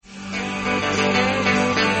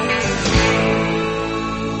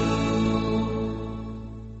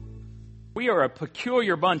are a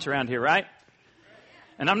peculiar bunch around here, right?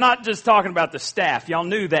 And I'm not just talking about the staff. Y'all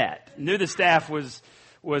knew that. Knew the staff was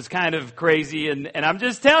kind of crazy. And I'm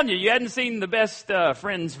just telling you, you hadn't seen the Best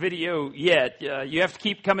Friends video yet. You have to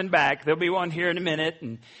keep coming back. There'll be one here in a minute.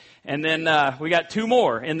 And then we got 2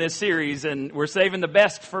 more in this series. And we're saving the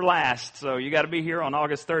best for last. So you got to be here on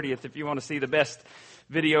August 30th if you want to see the best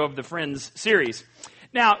video of the Friends series.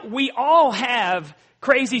 Now, we all have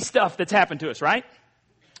crazy stuff that's happened to us, right?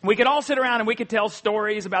 We could all sit around and we could tell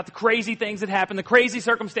stories about the crazy things that happened, the crazy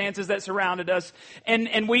circumstances that surrounded us,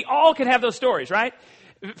 and we all could have those stories, right?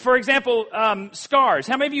 For example, scars.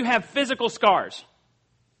 How many of you have physical scars?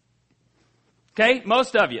 Okay,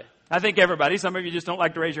 most of you. I think everybody. Some of you just don't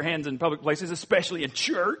like to raise your hands in public places, especially in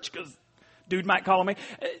church, because dude might call on me.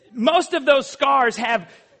 Most of those scars have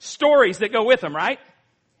stories that go with them, right?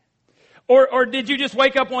 Or did you just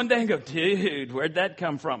wake up one day and go, dude, where'd that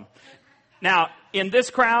come from? Now, in this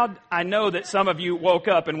crowd, I know that some of you woke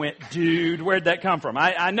up and went, dude, where'd that come from?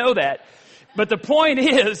 I know that. But the point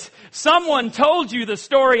is, someone told you the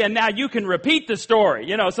story and now you can repeat the story.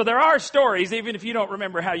 You know, so there are stories, even if you don't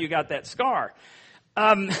remember how you got that scar.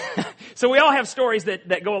 So we all have stories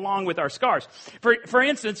that go along with our scars. For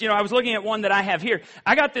instance, you know, I was looking at one that I have here.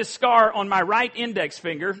 I got this scar on my right index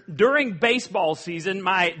finger during baseball season,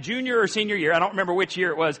 my junior or senior year. I don't remember which year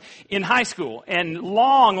it was, in high school. And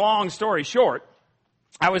long story short,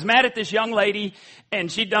 I was mad at this young lady and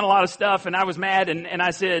she'd done a lot of stuff and I was mad and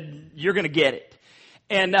I said, you're going to get it.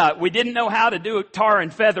 And, we didn't know how to do tar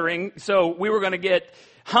and feathering. So we were going to get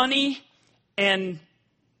honey and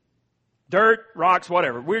dirt, rocks,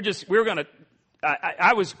 whatever.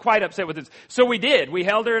 I was quite upset with this. So we did. We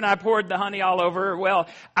held her and I poured the honey all over her. Well,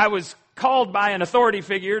 I was called by an authority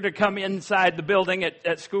figure to come inside the building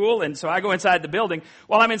at school. And so I go inside the building.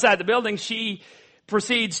 While I'm inside the building, she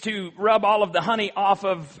proceeds to rub all of the honey off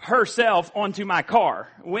of herself onto my car.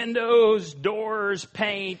 Windows, doors,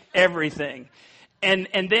 paint, everything. And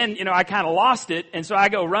then, you know, I kind of lost it. And so I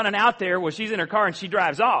go running out there. Well, she's in her car and she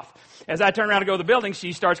drives off. As I turn around to go to the building,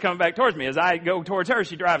 she starts coming back towards me. As I go towards her,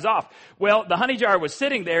 she drives off. Well, the honey jar was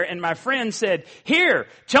sitting there and my friend said, here,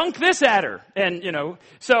 chunk this at her. And, you know,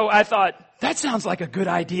 so I thought, that sounds like a good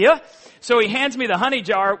idea. So he hands me the honey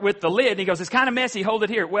jar with the lid and he goes, it's kind of messy, hold it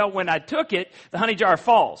here. Well, when I took it, the honey jar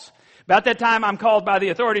falls. About that time, I'm called by the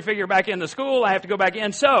authority figure back in the school. I have to go back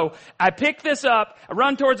in. So I pick this up, I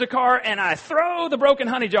run towards the car, and I throw the broken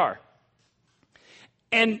honey jar.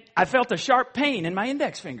 And I felt a sharp pain in my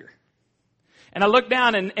index finger. And I looked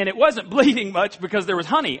down and it wasn't bleeding much because there was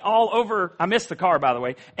honey all over. I missed the car, by the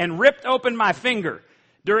way, and ripped open my finger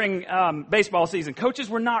during baseball season. Coaches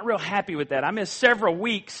were not real happy with that. I missed several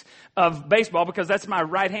weeks of baseball because that's my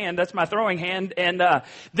right hand. That's my throwing hand. And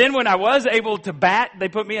then when I was able to bat, they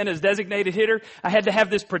put me in as designated hitter. I had to have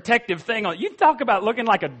this protective thing on. You talk about looking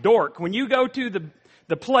like a dork when you go to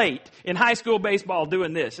the plate in high school baseball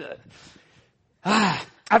doing this.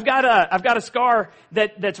 I've got a scar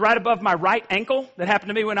that's right above my right ankle that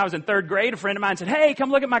happened to me when I was in 3rd grade. A friend of mine said, hey, come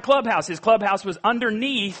look at my clubhouse. His clubhouse was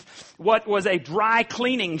underneath what was a dry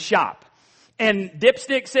cleaning shop. And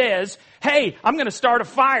Dipstick says, hey, I'm going to start a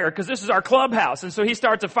fire because this is our clubhouse. And so he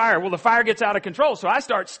starts a fire. Well, the fire gets out of control. So I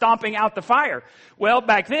start stomping out the fire. Well,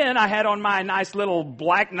 back then I had on my nice little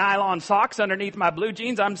black nylon socks underneath my blue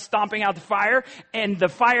jeans. I'm stomping out the fire and the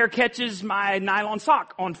fire catches my nylon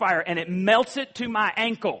sock on fire and it melts it to my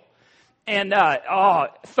ankle. And,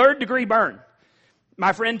 3rd degree burn.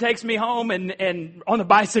 My friend takes me home and on the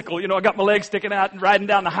bicycle, you know, I got my legs sticking out and riding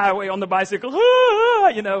down the highway on the bicycle.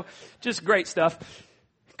 You know, just great stuff.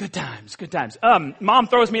 Good times. Mom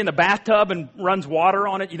throws me in the bathtub and runs water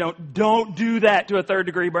on it. You know, don't do that to a 3rd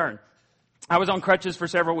degree burn. I was on crutches for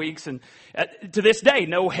several weeks and to this day,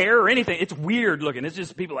 no hair or anything. It's weird looking. It's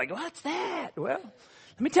just people like, what's that? Well,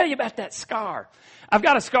 let me tell you about that scar. I've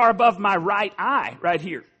got a scar above my right eye right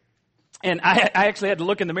here. And I actually had to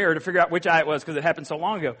look in the mirror to figure out which eye it was because it happened so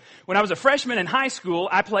long ago. When I was a freshman in high school,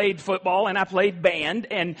 I played football and I played band.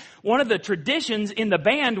 And one of the traditions in the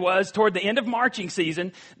band was toward the end of marching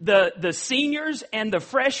season, the seniors and the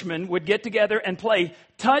freshmen would get together and play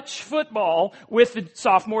touch football with the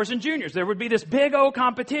sophomores and juniors. There would be this big old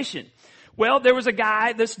competition. Well, there was a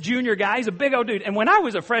guy, this junior guy, he's a big old dude. And when I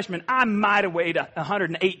was a freshman, I might have weighed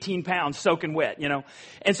 118 pounds soaking wet, you know.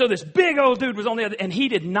 And so this big old dude was on the other, and he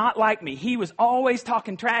did not like me. He was always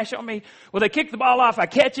talking trash on me. Well, they kick the ball off, I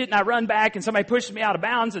catch it, and I run back, and somebody pushes me out of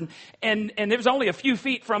bounds. And it was only a few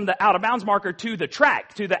feet from the out of bounds marker to the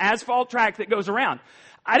track, to the asphalt track that goes around.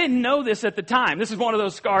 I didn't know this at the time. This is one of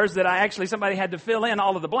those scars that somebody had to fill in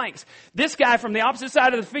all of the blanks. This guy from the opposite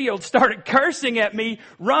side of the field started cursing at me,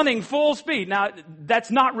 running full speed. Now,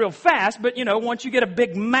 that's not real fast, but once you get a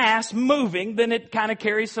big mass moving, then it kind of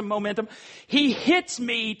carries some momentum. He hits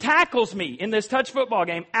me, tackles me in this touch football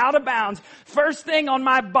game, out of bounds. First thing on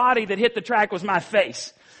my body that hit the track was my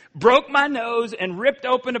face. Broke my nose and ripped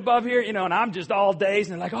open above here, and I'm just all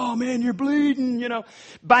dazed and like, oh man, you're bleeding,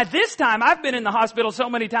 By this time, I've been in the hospital so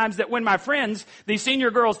many times that when my friends, these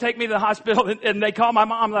senior girls, take me to the hospital and they call my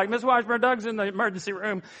mom like, Miss Washburn, Doug's in the emergency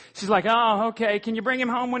room. She's like, oh, okay, can you bring him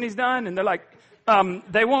home when he's done? And they're like,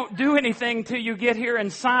 they won't do anything till you get here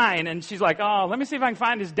and sign. And she's like, oh, let me see if I can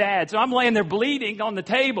find his dad. So I'm laying there bleeding on the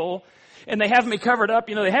table. And they have me covered up.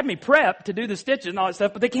 They have me prepped to do the stitches and all that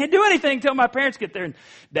stuff, but they can't do anything until my parents get there. And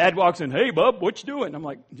Dad walks in, hey, bub, what you doing? I'm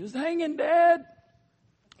like, just hanging, Dad.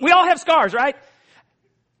 We all have scars, right?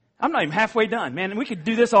 I'm not even halfway done, man. We could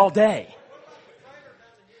do this all day.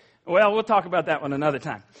 Well, we'll talk about that one another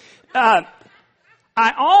time. I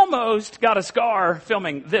almost got a scar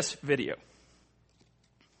filming this video.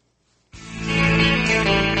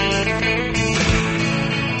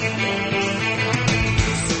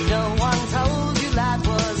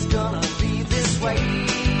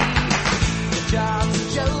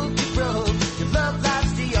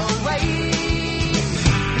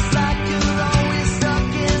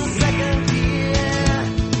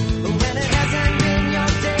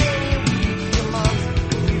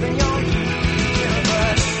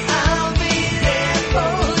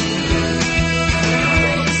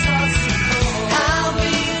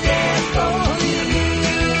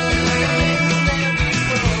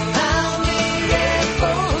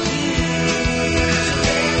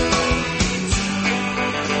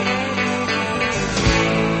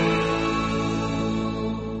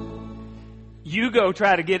 Go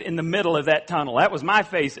try to get in the middle of that tunnel. That was my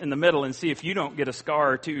face in the middle, and see if you don't get a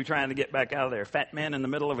scar or two trying to get back out of there. Fat man in the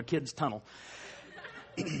middle of a kid's tunnel.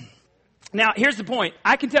 Now, here's the point.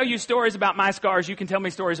 I can tell you stories about my scars. You can tell me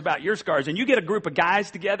stories about your scars. And you get a group of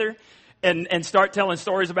guys together and start telling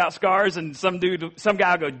stories about scars, and some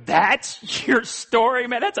guy will go, that's your story,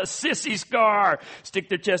 man? That's a sissy scar. Stick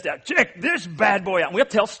their chest out. Check this bad boy out. And we'll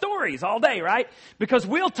tell stories all day, right? Because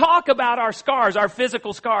we'll talk about our scars, our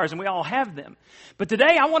physical scars, and we all have them. But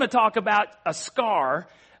today I want to talk about a scar,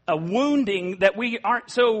 a wounding that we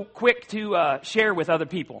aren't so quick to share with other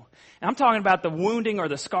people. And I'm talking about the wounding or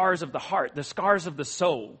the scars of the heart, the scars of the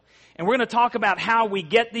soul. And we're going to talk about how we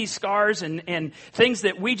get these scars and things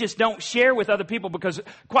that we just don't share with other people because,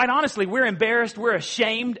 quite honestly, we're embarrassed, we're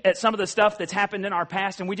ashamed at some of the stuff that's happened in our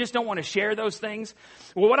past, and we just don't want to share those things.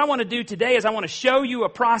 Well, what I want to do today is I want to show you a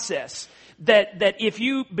process that if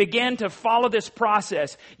you begin to follow this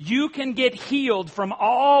process, you can get healed from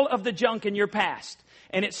all of the junk in your past.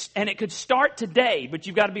 And it could start today, but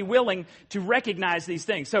you've got to be willing to recognize these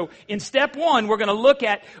things. So in step one, we're going to look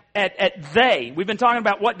at they. We've been talking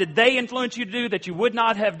about what did they influence you to do that you would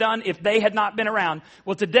not have done if they had not been around.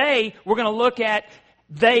 Well, today we're going to look at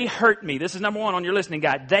they hurt me. This is number one on your listening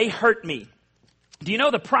guide. They hurt me. Do you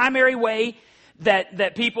know the primary way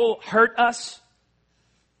that people hurt us?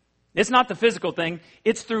 It's not the physical thing.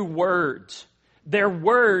 It's through words. Their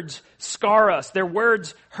words scar us. Their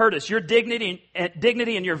words hurt us. Your dignity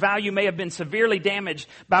and your value may have been severely damaged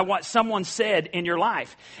by what someone said in your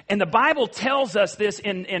life. And the Bible tells us this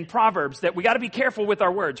in Proverbs, that we got to be careful with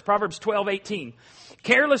our words. Proverbs 12:18.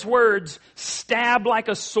 Careless words stab like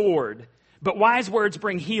a sword, but wise words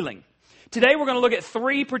bring healing. Today we're going to look at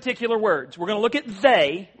three particular words. We're going to look at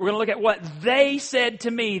they. We're going to look at what they said to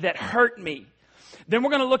me that hurt me. Then we're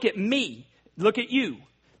going to look at me. Look at you.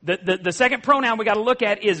 The second pronoun we got to look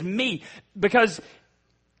at is me, because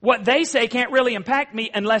what they say can't really impact me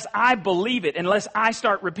unless I believe it, unless I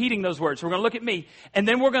start repeating those words. So we're going to look at me, and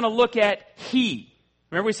then we're going to look at he.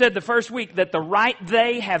 Remember we said the first week that the right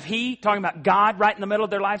they have he, talking about God right in the middle of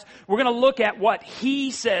their lives. We're going to look at what he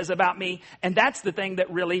says about me, and that's the thing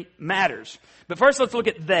that really matters. But first let's look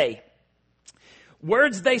at they.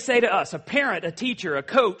 Words they say to us, a parent, a teacher, a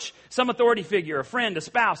coach, some authority figure, a friend, a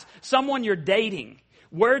spouse, someone you're dating.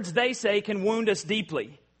 Words they say can wound us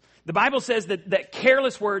deeply. The Bible says that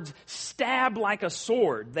careless words stab like a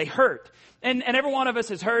sword. They hurt. And every one of us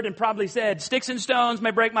has heard and probably said, sticks and stones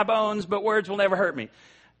may break my bones, but words will never hurt me.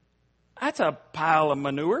 That's a pile of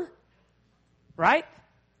manure, right?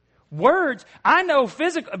 Words, I know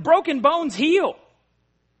broken bones heal.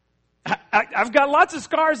 I've got lots of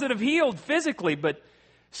scars that have healed physically, but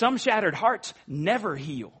some shattered hearts never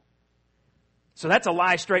heal. So that's a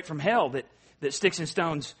lie straight from hell that sticks and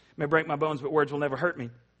stones may break my bones, but words will never hurt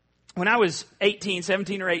me. when I was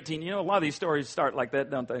 17 or 18, a lot of these stories start like that,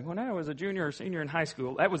 don't they? When I was a junior or senior in high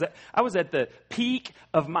school, I was at the peak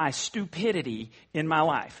of my stupidity in my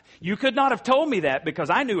life. You could not have told me that because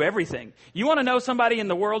I knew everything. You want to know somebody in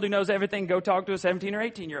the world who knows everything, go talk to a 17 or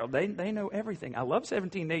 18-year-old. They know everything. I love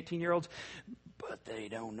 17 and 18-year-olds, but they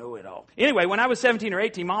don't know it all. Anyway, when I was 17 or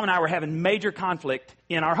 18, Mom and I were having major conflict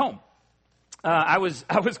in our home. I was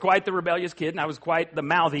quite the rebellious kid, and I was quite the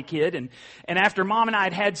mouthy kid. And after Mom and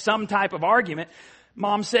I had some type of argument,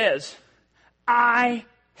 Mom says, "I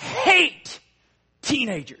hate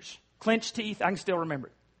teenagers." Clenched teeth, I can still remember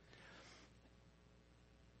it.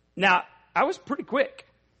 Now, I was pretty quick,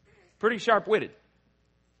 pretty sharp-witted.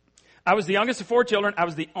 I was the youngest of 4 children. I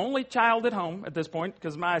was the only child at home at this point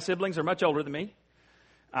because my siblings are much older than me.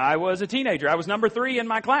 I was a teenager. I was number 3 in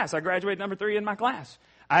my class. I graduated number 3 in my class.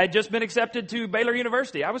 I had just been accepted to Baylor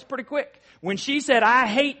University. I was pretty quick. When she said, "I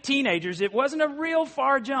hate teenagers," it wasn't a real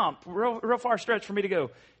far jump, real far stretch for me to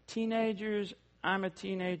go, "Teenagers, I'm a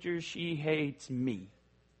teenager, she hates me."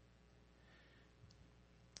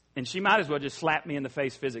 And she might as well just slap me in the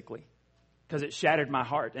face physically because it shattered my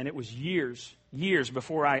heart. And it was years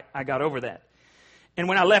before I got over that. And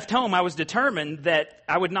when I left home, I was determined that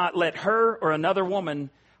I would not let her or another woman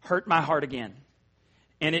hurt my heart again.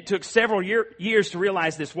 And it took several years to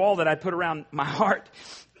realize this wall that I'd put around my heart.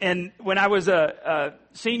 And when I was a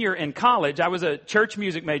senior in college, I was a church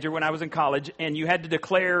music major when I was in college, and you had to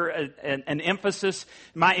declare an emphasis.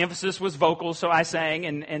 My emphasis was vocals, so I sang,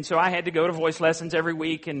 and so I had to go to voice lessons every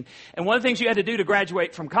week. And one of the things you had to do to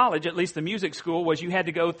graduate from college, at least the music school, was you had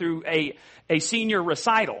to go through a senior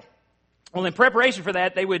recital. Well, in preparation for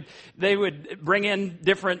that, they would bring in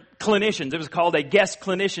different clinicians. It was called a guest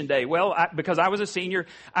clinician day. Well, because I was a senior,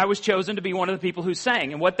 I was chosen to be one of the people who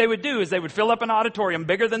sang. And what they would do is they would fill up an auditorium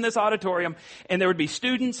bigger than this auditorium, and there would be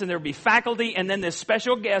students and there would be faculty, and then this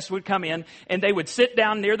special guest would come in, and they would sit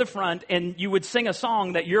down near the front, and you would sing a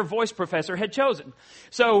song that your voice professor had chosen.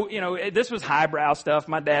 So, this was highbrow stuff.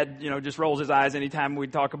 My dad, just rolls his eyes anytime we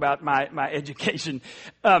talk about my education.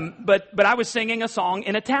 But I was singing a song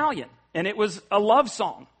in Italian. And it was a love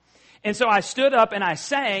song. And so I stood up and I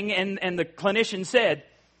sang, and the clinician said,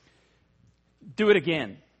 "Do it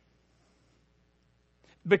again."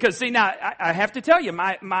 Because, see, now, I have to tell you,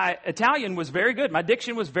 my Italian was very good. My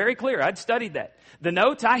diction was very clear. I'd studied that. The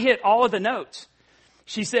notes, I hit all of the notes.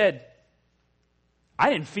 She said, "I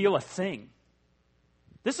didn't feel a thing.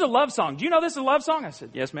 This is a love song. Do you know this is a love song?" I said,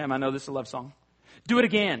 "Yes, ma'am, I know this is a love song." "Do it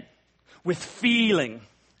again with feeling."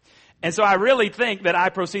 And so I really think that I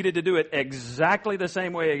proceeded to do it exactly the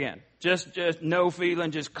same way again. Just no feeling,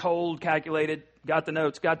 just cold, calculated, got the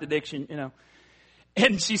notes, got the diction,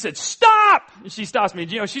 And she said, "Stop!" And she stops me.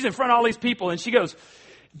 She's in front of all these people, and she goes,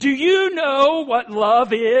 "Do you know what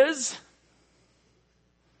love is?"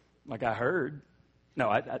 Like I heard. No,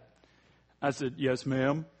 I said, "Yes,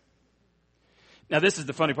 ma'am." Now, this is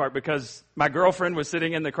the funny part, because my girlfriend was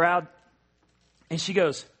sitting in the crowd, and she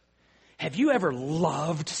goes, "Have you ever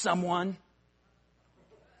loved someone?"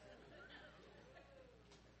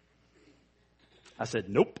 I said,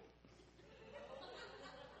 "Nope."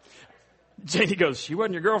 Janie goes, "She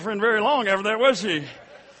wasn't your girlfriend very long after that, was she?"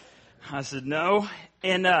 I said, "No."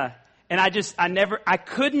 And I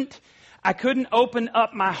couldn't open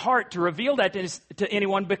up my heart to reveal that to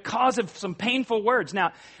anyone because of some painful words.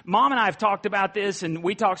 Now, Mom and I have talked about this, and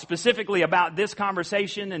we talked specifically about this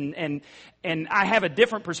conversation, and I have a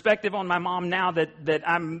different perspective on my mom now that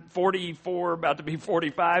I'm 44, about to be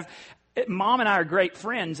 45. Mom and I are great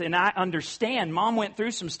friends, and I understand Mom went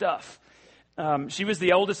through some stuff. She was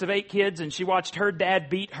the oldest of 8 kids, and she watched her dad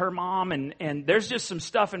beat her mom, and there's just some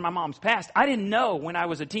stuff in my mom's past I didn't know when I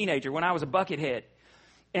was a teenager, when I was a buckethead.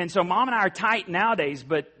 And so Mom and I are tight nowadays,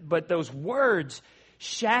 but those words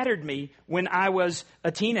shattered me when I was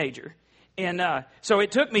a teenager. And so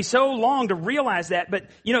it took me so long to realize that. But,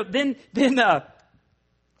 then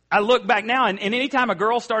I look back now, and anytime a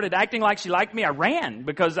girl started acting like she liked me, I ran,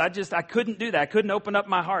 because I couldn't do that. I couldn't open up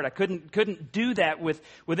my heart. I couldn't do that with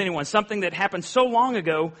anyone. Something that happened so long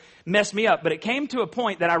ago messed me up. But it came to a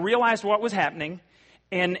point that I realized what was happening,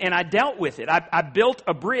 and I dealt with it. I built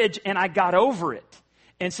a bridge, and I got over it.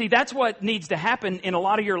 And see, that's what needs to happen in a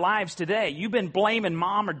lot of your lives today. You've been blaming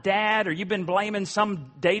mom or dad, or you've been blaming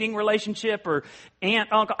some dating relationship or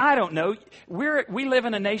aunt, uncle. I don't know. We live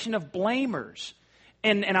in a nation of blamers.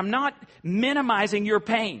 And I'm not minimizing your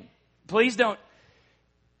pain. Please don't.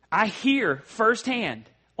 I hear firsthand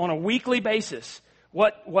on a weekly basis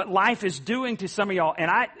what life is doing to some of y'all.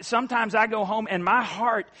 And sometimes I go home and my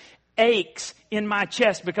heart aches in my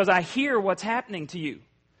chest because I hear what's happening to you.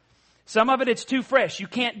 Some of it, it's too fresh. You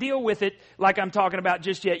can't deal with it like I'm talking about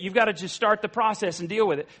just yet. You've got to just start the process and deal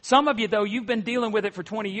with it. Some of you, though, you've been dealing with it for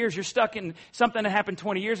 20 years. You're stuck in something that happened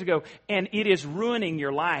 20 years ago, and it is ruining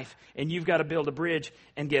your life, and you've got to build a bridge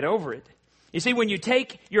and get over it. You see, when you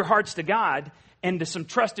take your hearts to God and to some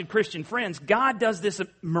trusted Christian friends, God does this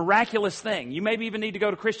miraculous thing. You maybe even need to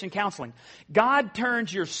go to Christian counseling. God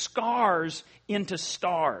turns your scars into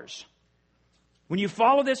stars. When you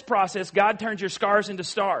follow this process, God turns your scars into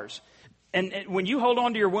stars. And when you hold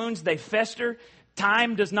on to your wounds, they fester.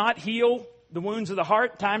 Time does not heal the wounds of the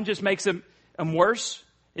heart. Time just makes them worse.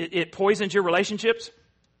 It poisons your relationships.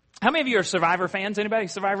 How many of you are Survivor fans? Anybody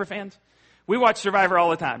Survivor fans? We watch Survivor all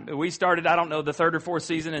the time. We started, I don't know, the third or fourth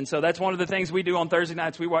season, and so that's one of the things we do on Thursday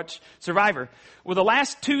nights. We watch Survivor. Well, the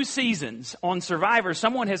last 2 seasons on Survivor,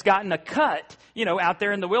 someone has gotten a cut, out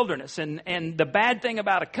there in the wilderness. And the bad thing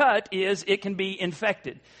about a cut is it can be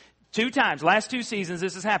infected. 2 times, last 2 seasons,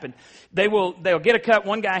 this has happened. They'll get a cut.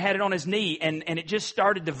 One guy had it on his knee, and it just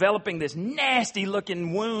started developing this nasty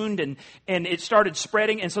looking wound, and it started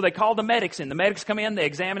spreading. And so they called the medics in. The medics come in, they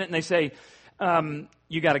examine it, and they say,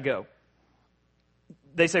 you got to go.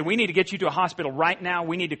 They say, we need to get you to a hospital right now.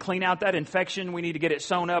 We need to clean out that infection. We need to get it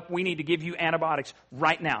sewn up. We need to give you antibiotics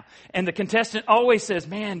right now. And the contestant always says,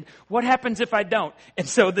 man, what happens if I don't? And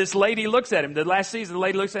so this lady looks at him. The last season, the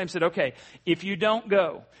lady looks at him and said, okay, if you don't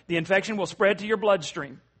go, the infection will spread to your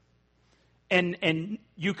bloodstream. And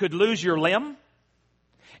you could lose your limb,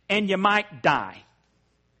 and you might die.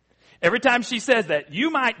 Every time she says that, you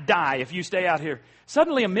might die if you stay out here.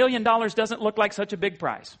 Suddenly $1 million doesn't look like such a big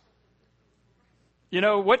price.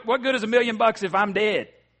 What good is $1 million if I'm dead?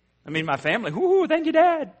 I mean, my family, thank you,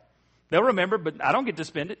 Dad. They'll remember, but I don't get to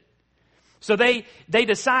spend it. So they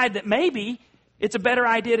decide that maybe it's a better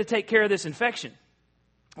idea to take care of this infection.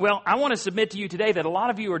 Well, I want to submit to you today that a lot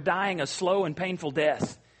of you are dying a slow and painful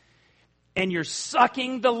death. And you're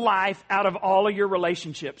sucking the life out of all of your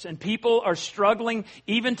relationships. And people are struggling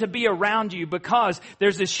even to be around you because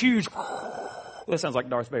there's this huge... That sounds like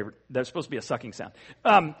Darth Vader. That's supposed to be a sucking sound.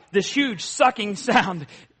 This huge sucking sound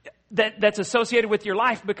that's associated with your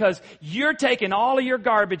life because you're taking all of your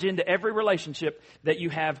garbage into every relationship that you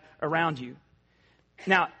have around you.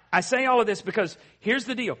 Now, I say all of this because here's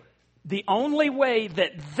the deal. The only way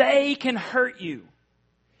that they can hurt you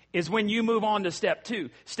is when you move on to step 2.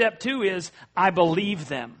 Step 2 is, I believe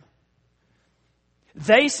them.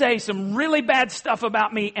 They say some really bad stuff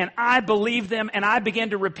about me, and I believe them, and I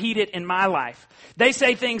begin to repeat it in my life. They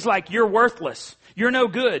say things like, you're worthless, you're no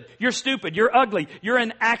good, you're stupid, you're ugly, you're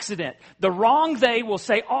an accident. The wrong they will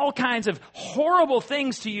say all kinds of horrible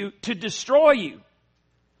things to you to destroy you.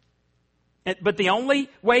 But the only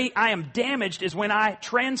way I am damaged is when I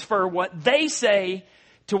transfer what they say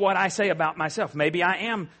to what I say about myself. Maybe I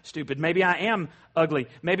am stupid, maybe I am ugly,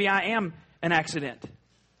 maybe I am an accident.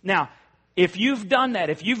 Now, if you've done that,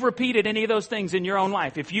 if you've repeated any of those things in your own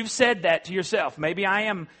life, if you've said that to yourself, maybe I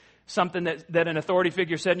am something that an authority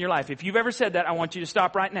figure said in your life. If you've ever said that, I want you to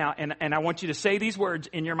stop right now and I want you to say these words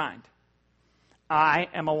in your mind. I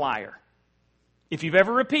am a liar. If you've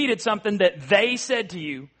ever repeated something that they said to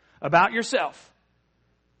you about yourself,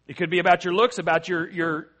 it could be about your looks, about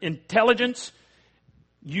your intelligence,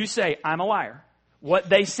 you say, I'm a liar. What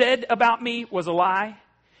they said about me was a lie.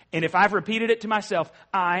 And if I've repeated it to myself,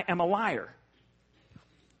 I am a liar.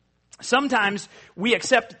 Sometimes we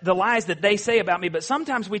accept the lies that they say about me, but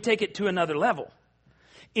sometimes we take it to another level.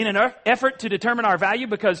 In an effort to determine our value,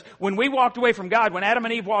 because when we walked away from God, when Adam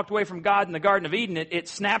and Eve walked away from God in the Garden of Eden, it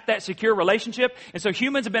snapped that secure relationship. And so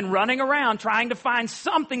humans have been running around trying to find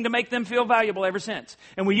something to make them feel valuable ever since.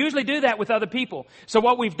 And we usually do that with other people. So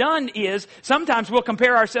what we've done is sometimes we'll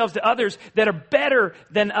compare ourselves to others that are better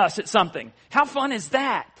than us at something. How fun is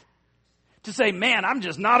that? To say, man, I'm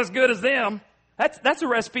just not as good as them. That's a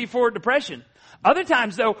recipe for depression. Other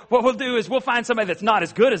times, though, what we'll do is we'll find somebody that's not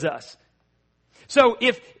as good as us. So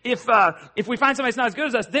if we find somebody that's not as good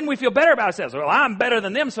as us, then we feel better about ourselves. Well, I'm better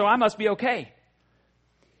than them, so I must be okay.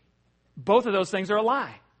 Both of those things are a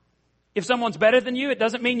lie. If someone's better than you, it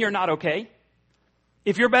doesn't mean you're not okay.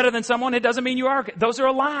 If you're better than someone, it doesn't mean you are okay. Those are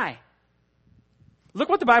a lie. Look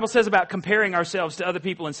what the Bible says about comparing ourselves to other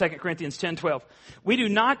people in 2 Corinthians 10:12. We do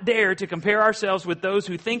not dare to compare ourselves with those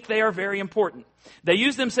who think they are very important. They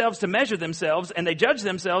use themselves to measure themselves, and they judge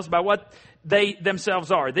themselves by what they themselves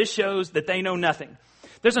are. This shows that they know nothing.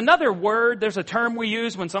 There's another word, there's a term we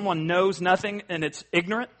use when someone knows nothing, and it's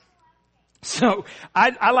ignorant. So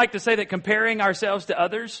I like to say that comparing ourselves to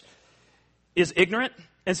others is ignorant.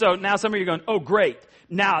 And so now some of you are going, oh, great.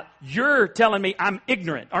 Now, you're telling me I'm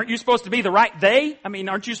ignorant. Aren't you supposed to be the right they? I mean,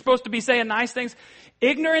 aren't you supposed to be saying nice things?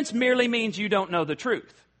 Ignorance merely means you don't know the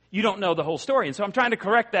truth. you don't know the whole story. And so I'm trying to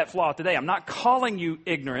correct that flaw today. I'm not calling you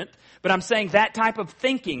ignorant, but I'm saying that type of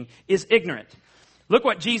thinking is ignorant. Look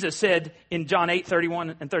what Jesus said in John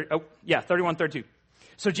 8:31-32.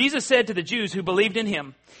 So Jesus said to the Jews who believed in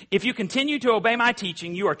him, "If you continue to obey my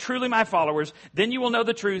teaching, you are truly my followers. Then you will know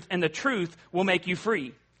the truth, and the truth will make you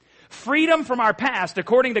free." Freedom from our past,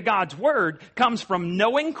 according to God's word, comes from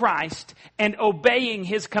knowing Christ and obeying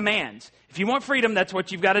his commands. If you want freedom, that's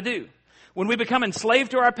what you've got to do. When we become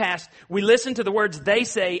enslaved to our past, we listen to the words they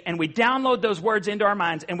say, and we download those words into our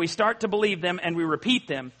minds, and we start to believe them, and we repeat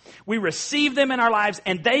them. We receive them in our lives,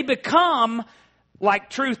 and they become like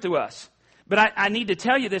truth to us. But I need to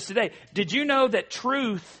tell you this today. Did you know that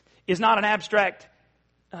truth is not an abstract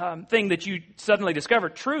thing that you suddenly discover?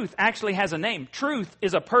 Truth actually has a name. Truth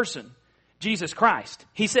is a person, Jesus Christ.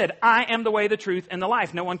 He said, "I am the way, the truth, and the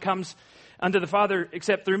life. No one comes unto the Father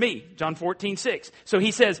except through me." John 14:6. So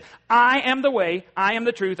he says, "I am the way, I am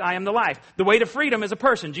the truth, I am the life." The way to freedom is a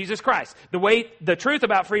person, Jesus Christ. The truth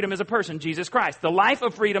about freedom is a person, Jesus Christ. The life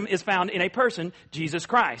of freedom is found in a person, Jesus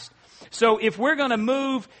Christ. So if we're going to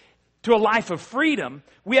move to a life of freedom,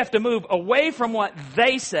 we have to move away from what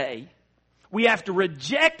they say. We have to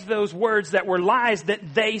reject those words that were lies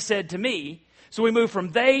that they said to me. So we move from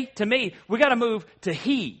they to me. We got to move to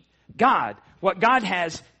he, God, what God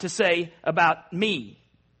has to say about me.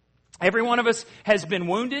 Every one of us has been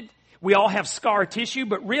wounded. We all have scar tissue,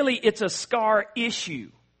 but really it's a scar issue.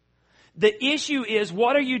 The issue is,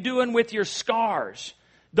 what are you doing with your scars?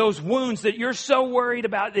 Those wounds that you're so worried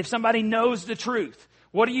about if somebody knows the truth.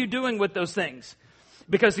 What are you doing with those things?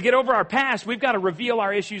 Because to get over our past, we've got to reveal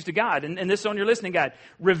our issues to God. And this is on your listening guide.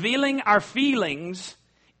 Revealing our feelings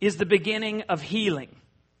is the beginning of healing.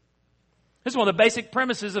 This is one of the basic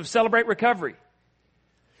premises of Celebrate Recovery.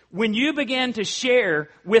 When you begin to share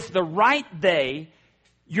with the right they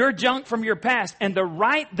your junk from your past, and the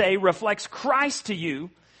right they reflects Christ to you,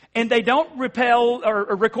 and they don't repel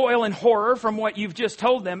or recoil in horror from what you've just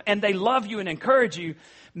told them, and they love you and encourage you,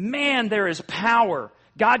 man, there is power.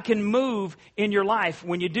 God can move in your life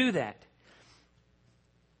when you do that.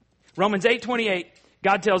 Romans 8:28,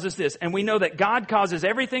 God tells us this, "And we know that God causes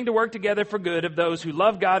everything to work together for good of those who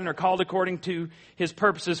love God and are called according to his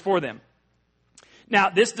purposes for them." Now,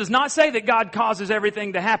 this does not say that God causes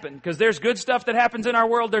everything to happen, because there's good stuff that happens in our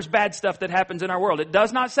world, there's bad stuff that happens in our world. It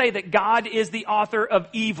does not say that God is the author of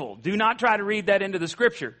evil. Do not try to read that into the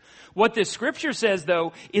scripture. What this scripture says,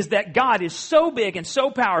 though, is that God is so big and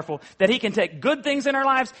so powerful that he can take good things in our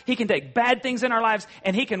lives, he can take bad things in our lives,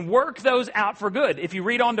 and he can work those out for good. If you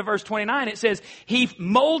read on to verse 29, it says, he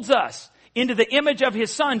molds us into the image of his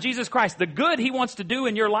son, Jesus Christ. The good he wants to do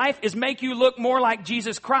in your life is make you look more like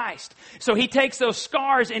Jesus Christ. So he takes those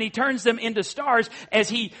scars and he turns them into stars as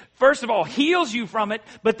he, first of all, heals you from it,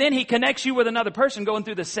 but then he connects you with another person going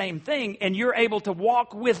through the same thing, and you're able to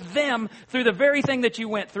walk with them through the very thing that you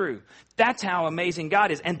went through. That's how amazing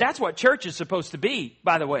God is. And that's what church is supposed to be,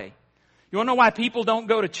 by the way. You want to know why people don't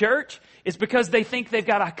go to church? It's because they think they've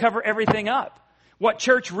got to cover everything up. What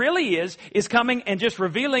church really is coming and just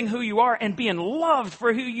revealing who you are and being loved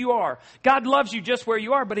for who you are. God loves you just where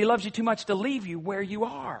you are, but he loves you too much to leave you where you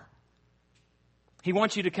are. He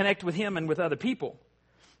wants you to connect with him and with other people.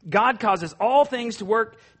 God causes all things to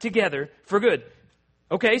work together for good.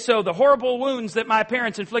 Okay, so the horrible wounds that my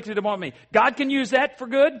parents inflicted upon me, God can use that for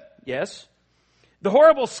good? Yes. The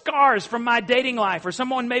horrible scars from my dating life, or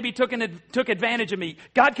someone maybe took advantage of me,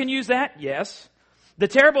 God can use that? Yes. The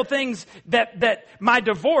terrible things that my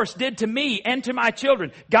divorce did to me and to my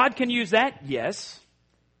children, God can use that? Yes.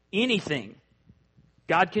 Anything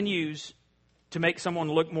God can use to make someone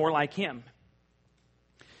look more like him.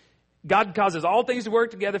 God causes all things to work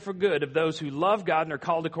together for good of those who love God and are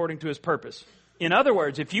called according to his purpose. In other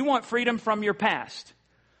words, if you want freedom from your past,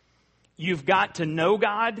 you've got to know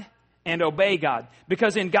God and obey God.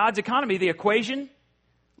 Because in God's economy, the equation,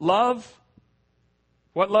 love,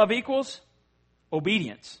 what love equals?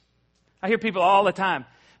 Obedience. I hear people all the time,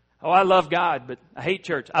 oh, I love God, but I hate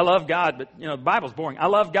church. I love God, but, the Bible's boring. I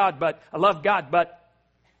love God, but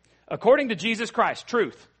according to Jesus Christ,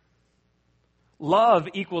 truth, love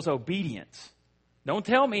equals obedience. Don't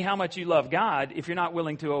tell me how much you love God if you're not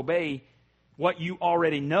willing to obey what you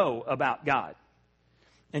already know about God.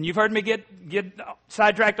 And you've heard me get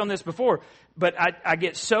sidetracked on this before, but I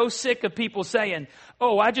get so sick of people saying,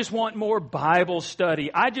 oh, I just want more Bible study.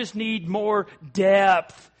 I just need more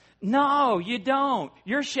depth. No, you don't.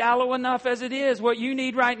 You're shallow enough as it is. What you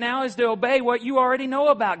need right now is to obey what you already know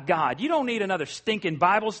about God. You don't need another stinking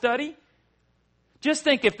Bible study. Just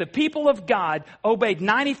think, if the people of God obeyed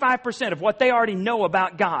 95% of what they already know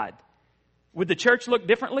about God, would the church look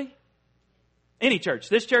differently? Any church.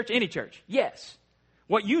 This church, any church. Yes.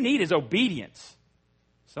 What you need is obedience.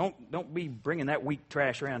 So don't be bringing that weak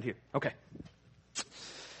trash around here. Okay.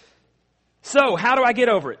 So, how do I get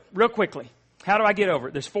over it? Real quickly. How do I get over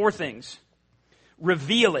it? There's 4 things.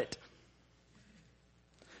 Reveal it.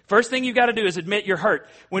 First thing you've got to do is admit you're hurt.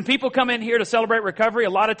 When people come in here to celebrate recovery, a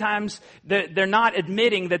lot of times they're not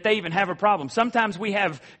admitting that they even have a problem. Sometimes we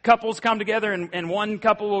have couples come together and one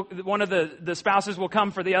of the spouses will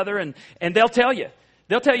come for the other and they'll tell you.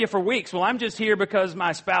 They'll tell you for weeks, well, I'm just here because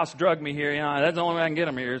my spouse drugged me here. You know, that's the only way I can get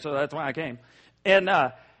them here, so that's why I came. And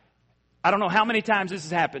I don't know how many times this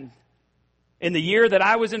has happened. In the year that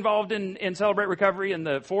I was involved in Celebrate Recovery, in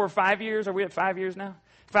the 4 or 5 years, are we at 5 years now?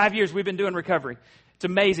 5 years we've been doing recovery. It's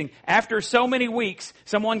amazing. After so many weeks,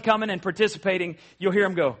 someone coming and participating, you'll hear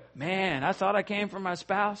them go, man, I thought I came from my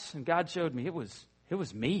spouse, and God showed me it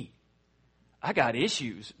was me. I got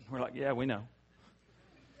issues. We're like, yeah, we know.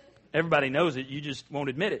 Everybody knows it. You just won't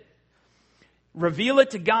admit it. Reveal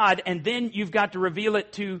it to God, and then you've got to reveal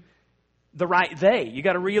it to the right they. You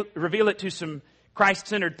got to reveal it to some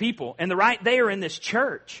Christ-centered people. And the right they are in this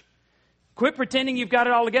church. Quit pretending you've got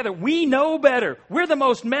it all together. We know better. We're the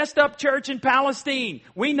most messed up church in Palestine.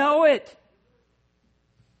 We know it.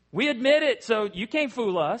 We admit it, so you can't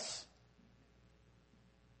fool us.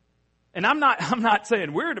 And I'm not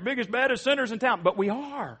saying we're the biggest, baddest sinners in town, but we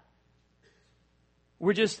are.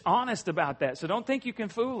 We're just honest about that. So don't think you can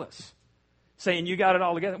fool us, saying you got it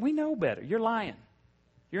all together. We know better. You're lying.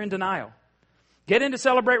 You're in denial. Get into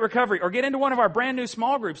Celebrate Recovery or get into one of our brand new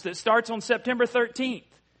small groups that starts on September 13th.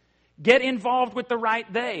 Get involved with the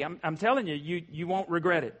right they. I'm telling you, you won't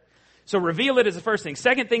regret it. So reveal it is the first thing.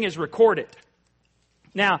 Second thing is record it.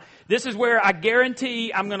 Now, this is where I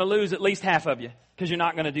guarantee I'm going to lose at least half of you because you're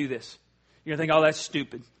not going to do this. You're going to think, oh, that's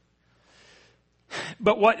stupid.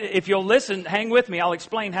 But if you'll listen, hang with me, I'll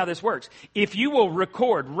explain how this works. If you will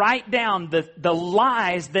record, write down the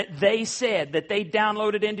lies that they said, that they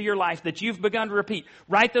downloaded into your life, that you've begun to repeat.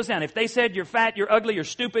 Write those down. If they said you're fat, you're ugly, you're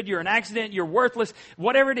stupid, you're an accident, you're worthless,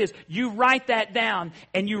 whatever it is, you write that down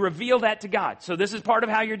and you reveal that to God. So this is part of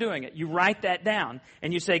how you're doing it. You write that down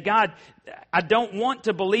and you say, God, I don't want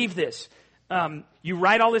to believe this. You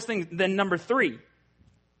write all these things. Then number 3,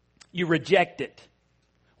 you reject it.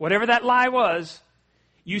 Whatever that lie was,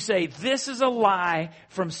 you say, this is a lie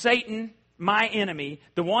from Satan, my enemy,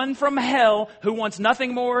 the one from hell who wants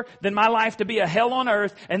nothing more than my life to be a hell on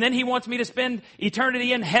earth, and then he wants me to spend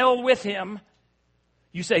eternity in hell with him.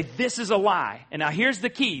 You say, this is a lie. And now here's the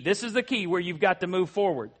key. This is the key where you've got to move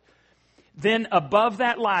forward. Then above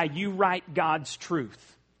that lie, you write God's truth.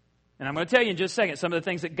 And I'm going to tell you in just a second some of the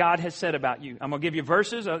things that God has said about you. I'm going to give you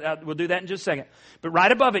verses. We'll do that in just a second. But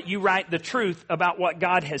right above it, you write the truth about what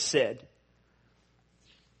God has said.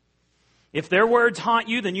 If their words haunt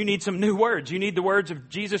you, then you need some new words. You need the words of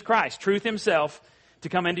Jesus Christ, truth himself, to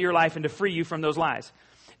come into your life and to free you from those lies.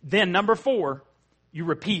 Then number 4, you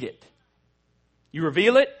repeat it. You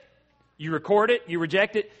reveal it, you record it, you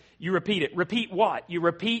reject it, you repeat it. Repeat what? You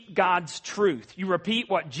repeat God's truth. You repeat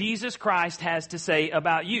what Jesus Christ has to say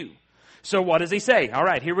about you. So what does he say? All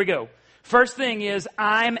right, here we go. First thing is,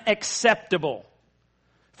 I'm acceptable.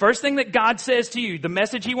 First thing that God says to you, the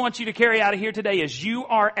message he wants you to carry out of here today is you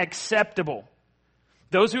are acceptable.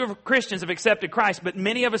 Those who are Christians have accepted Christ, but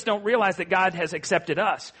many of us don't realize that God has accepted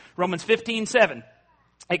us. Romans 15:7.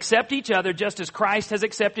 Accept each other just as Christ has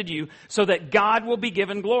accepted you, so that God will be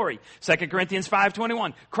given glory. 2 Corinthians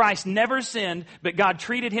 5:21. Christ never sinned, but God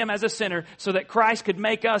treated him as a sinner so that Christ could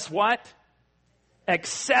make us what?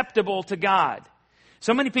 Acceptable to God.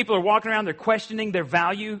 So many people are walking around, they're questioning their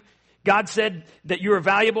value. God said that you are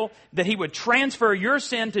valuable, that he would transfer your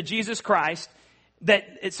sin to Jesus Christ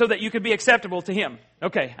so that you could be acceptable to him.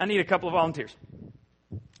 Okay, I need a couple of volunteers.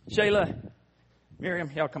 Shayla, Miriam,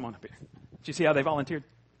 y'all come on up here. Did you see how they volunteered?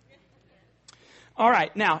 All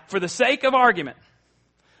right, now, for the sake of argument,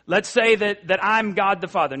 let's say that I'm God the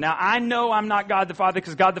Father. Now, I know I'm not God the Father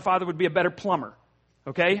because God the Father would be a better plumber.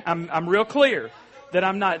 Okay? I'm real clear that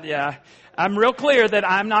I'm not, I'm real clear that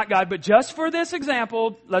I'm not God. But just for this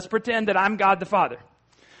example, let's pretend that I'm God the Father.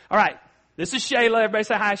 All right. This is Shayla. Everybody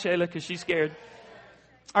say hi, Shayla, because she's scared.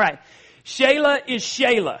 All right. Shayla is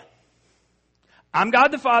Shayla. I'm God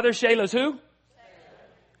the Father. Shayla's who?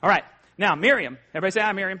 All right. Now, Miriam. Everybody say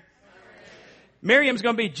hi, Miriam. Miriam's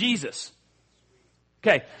going to be Jesus.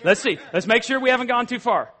 Okay. Let's see. Let's make sure we haven't gone too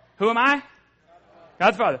far. Who am I?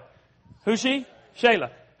 God the Father. Who's she? Shayla.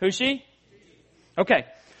 Who's she? Okay.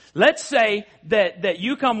 Let's say that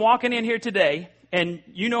you come walking in here today, and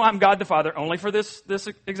you know I'm God the Father, only for this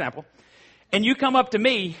example, and you come up to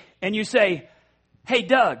me and you say, hey,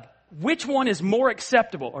 Doug, which one is more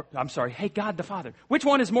acceptable? Or, I'm sorry, hey, God the Father, which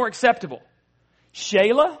one is more acceptable?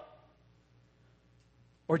 Shayla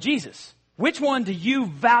or Jesus? Which one do you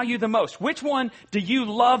value the most? Which one do you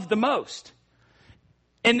love the most?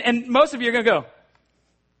 And most of you are going to go,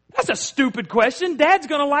 that's a stupid question. Dad's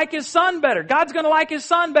going to like his son better. God's going to like his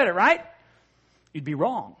son better, right? You'd be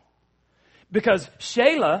wrong. Because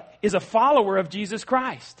Shayla is a follower of Jesus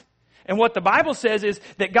Christ. And what the Bible says is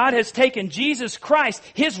that God has taken Jesus Christ,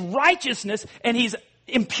 His righteousness, and He's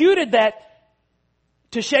imputed that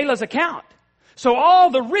to Shayla's account. So all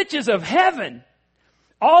the riches of heaven,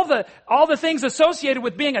 all the things associated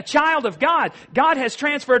with being a child of God, God has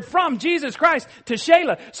transferred from Jesus Christ to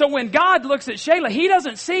Shayla. So when God looks at Shayla, He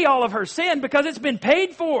doesn't see all of her sin because it's been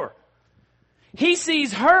paid for. He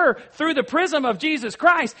sees her through the prism of Jesus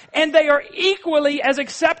Christ, and they are equally as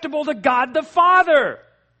acceptable to God the Father.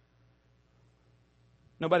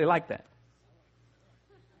 Nobody liked that.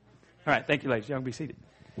 All right, thank you, ladies. Y'all can be seated.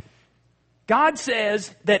 God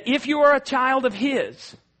says that if you are a child of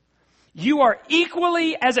His, you are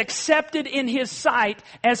equally as accepted in His sight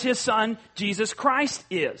as His Son, Jesus Christ,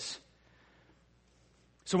 is.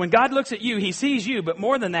 So when God looks at you, He sees you, but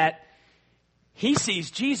more than that, He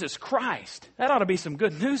sees Jesus Christ. That ought to be some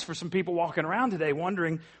good news for some people walking around today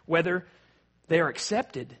wondering whether they are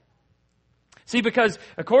accepted. See, because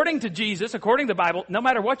according to Jesus, according to the Bible, no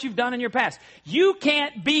matter what you've done in your past, you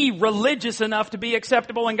can't be religious enough to be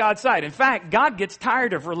acceptable in God's sight. In fact, God gets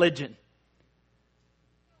tired of religion.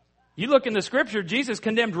 You look in the Scripture, Jesus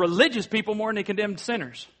condemned religious people more than He condemned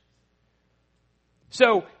sinners.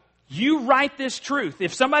 So, you write this truth.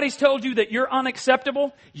 If somebody's told you that you're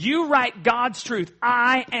unacceptable, you write God's truth.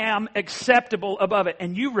 I am acceptable above it.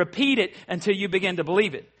 And you repeat it until you begin to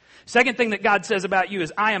believe it. Second thing that God says about you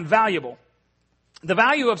is, I am valuable. The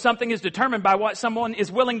value of something is determined by what someone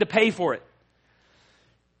is willing to pay for it.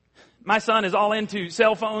 My son is all into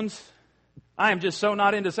cell phones. I am just so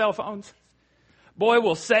not into cell phones. Boy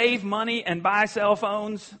will save money and buy cell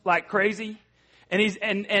phones like crazy. And he's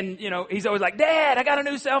always like, Dad, I got a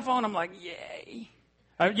new cell phone. I'm like, yay.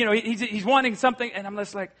 He's wanting something, and I'm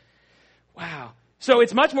just like, wow. So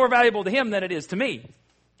it's much more valuable to him than it is to me.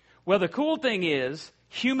 Well, the cool thing is,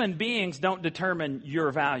 human beings don't determine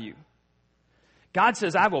your value. God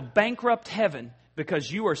says, I will bankrupt heaven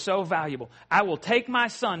because you are so valuable. I will take my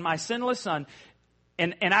son, my sinless son,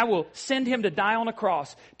 and I will send him to die on a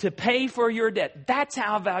cross to pay for your debt. That's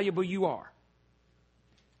how valuable you are.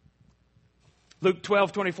 Luke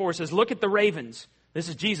 12:24 says, look at the ravens. This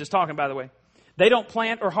is Jesus talking, by the way. They don't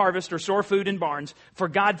plant or harvest or store food in barns, for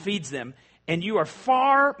God feeds them. And you are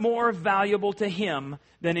far more valuable to Him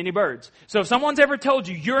than any birds. So if someone's ever told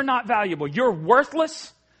you you're not valuable, you're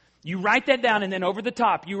worthless, you write that down, and then over the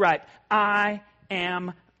top you write, I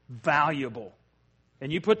am valuable.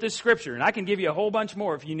 And you put this scripture, and I can give you a whole bunch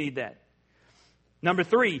more if you need that. Number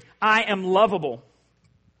 3, I am lovable.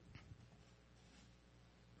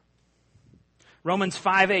 Romans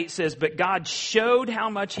 5:8 says, but God showed how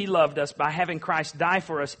much He loved us by having Christ die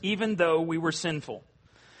for us, even though we were sinful.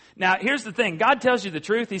 Now, here's the thing. God tells you the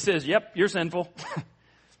truth. He says, yep, you're sinful.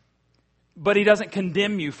 But He doesn't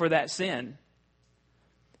condemn you for that sin.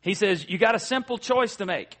 He says, you got a simple choice to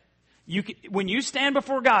make. When you stand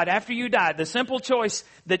before God after you die, the simple choice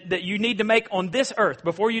that you need to make on this earth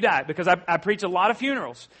before you die, because I preach a lot of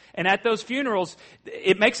funerals, and at those funerals,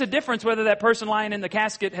 it makes a difference whether that person lying in the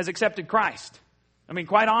casket has accepted Christ. I mean,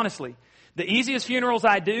 quite honestly, the easiest funerals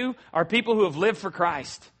I do are people who have lived for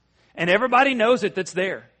Christ. And everybody knows it that's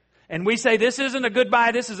there. And we say, this isn't a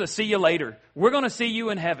goodbye, this is a see you later. We're going to see you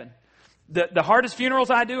in heaven. The hardest funerals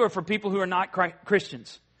I do are for people who are not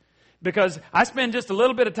Christians. Because I spend just a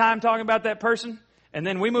little bit of time talking about that person, and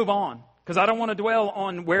then we move on. Because I don't want to dwell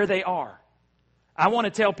on where they are. I want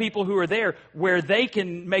to tell people who are there where they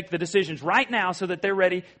can make the decisions right now so that they're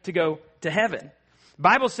ready to go to heaven. The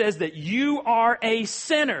Bible says that you are a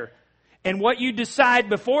sinner, and what you decide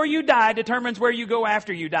before you die determines where you go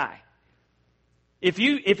after you die. If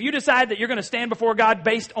you decide that you're going to stand before God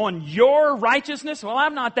based on your righteousness, well,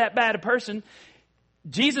 I'm not that bad a person.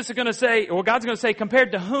 Jesus is going to say, or God's going to say,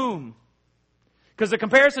 compared to whom? Because the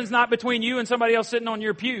comparison's not between you and somebody else sitting on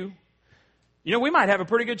your pew. You know, we might have a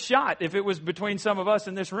pretty good shot if it was between some of us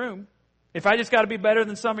in this room. If I just got to be better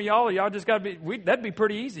than some of y'all, or y'all just got to be, that'd be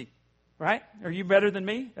pretty easy. Right? Are you better than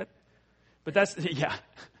me? But that's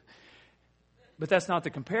not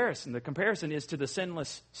the comparison. The comparison is to the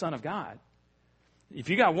sinless Son of God. If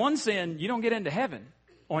you got one sin, you don't get into heaven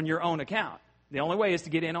on your own account. The only way is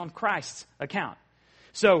to get in on Christ's account.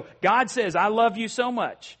 So God says, I love you so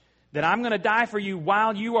much that I'm going to die for you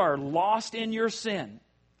while you are lost in your sin.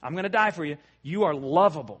 I'm going to die for you. You are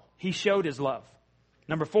lovable. He showed his love.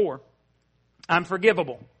 Number 4, I'm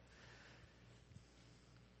forgivable.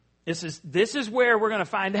 This is where we're going to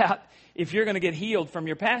find out if you're going to get healed from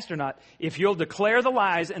your past or not. If you'll declare the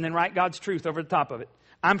lies and then write God's truth over the top of it.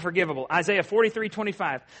 I'm forgivable. Isaiah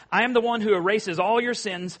 43:25. I am the one who erases all your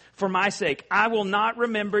sins for my sake. I will not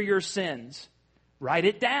remember your sins. Write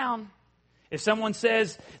it down. If someone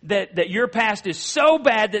says that your past is so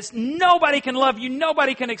bad that nobody can love you,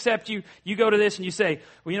 nobody can accept you, you go to this and you say,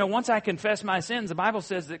 well, once I confess my sins, the Bible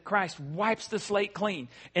says that Christ wipes the slate clean.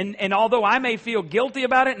 And although I may feel guilty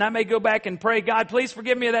about it and I may go back and pray, God, please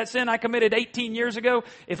forgive me of that sin I committed 18 years ago.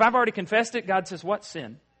 If I've already confessed it, God says, what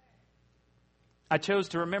sin? I chose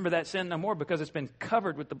to remember that sin no more because it's been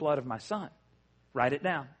covered with the blood of my Son. Write it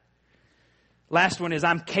down. Last one is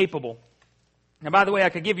I'm capable. Now, by the way, I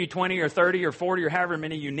could give you 20 or 30 or 40 or however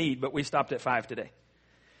many you need, but we stopped at 5 today.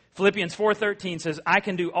 Philippians 4:13 says, I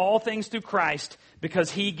can do all things through Christ because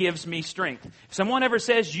He gives me strength. If someone ever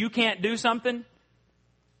says you can't do something,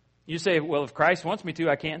 you say, well, if Christ wants me to,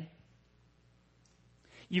 I can.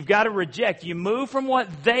 You've got to reject. You move from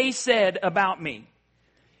what they said about me.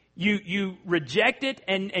 You reject it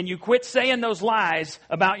and you quit saying those lies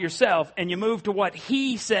about yourself and you move to what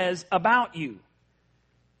He says about you.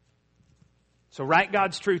 So write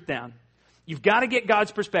God's truth down. You've got to get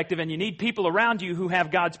God's perspective, and you need people around you who have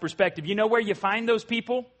God's perspective. You know where you find those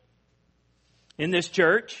people? In this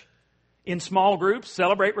church, in small groups,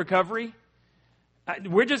 Celebrate Recovery.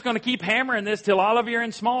 We're just going to keep hammering this till all of you are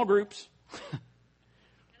in small groups.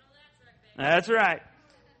 That's right.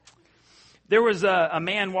 There was a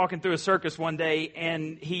man walking through a circus one day,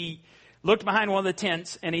 and he looked behind one of the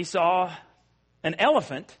tents, and he saw an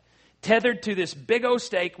elephant tethered to this big old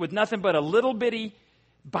stake with nothing but a little bitty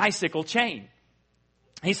bicycle chain.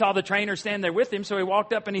 He saw the trainer stand there with him, so he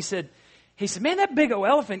walked up and he said, man, that big old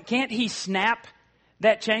elephant, can't he snap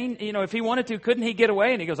that chain? If he wanted to, couldn't he get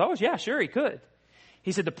away? And he goes, oh, yeah, sure, he could.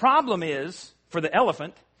 He said, the problem is, for the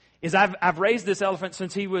elephant, is I've raised this elephant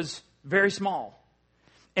since he was very small.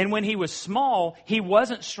 And when he was small, he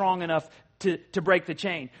wasn't strong enough to break the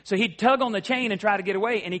chain. So he'd tug on the chain and try to get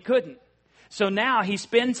away, and he couldn't. So now he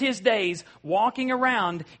spends his days walking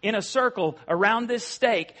around in a circle around this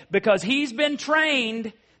stake because he's been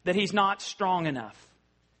trained that he's not strong enough.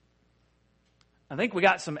 I think we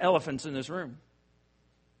got some elephants in this room.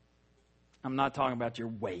 I'm not talking about your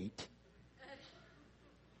weight.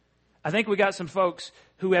 I think we got some folks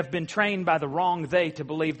who have been trained by the wrong they to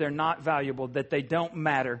believe they're not valuable, that they don't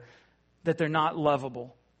matter, that they're not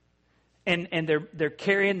lovable. And they're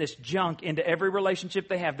carrying this junk into every relationship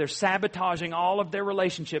they have. They're sabotaging all of their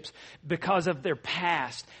relationships because of their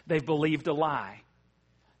past. They've believed a lie.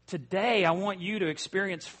 Today, I want you to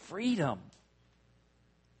experience freedom.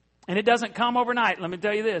 And it doesn't come overnight. Let me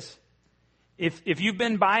tell you this. If you've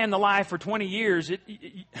been buying the lie for 20 years,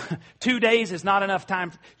 2 days is not enough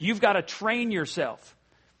time. You've got to train yourself.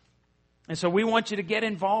 And so we want you to get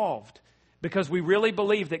involved, because we really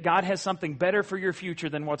believe that God has something better for your future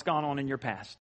than what's gone on in your past.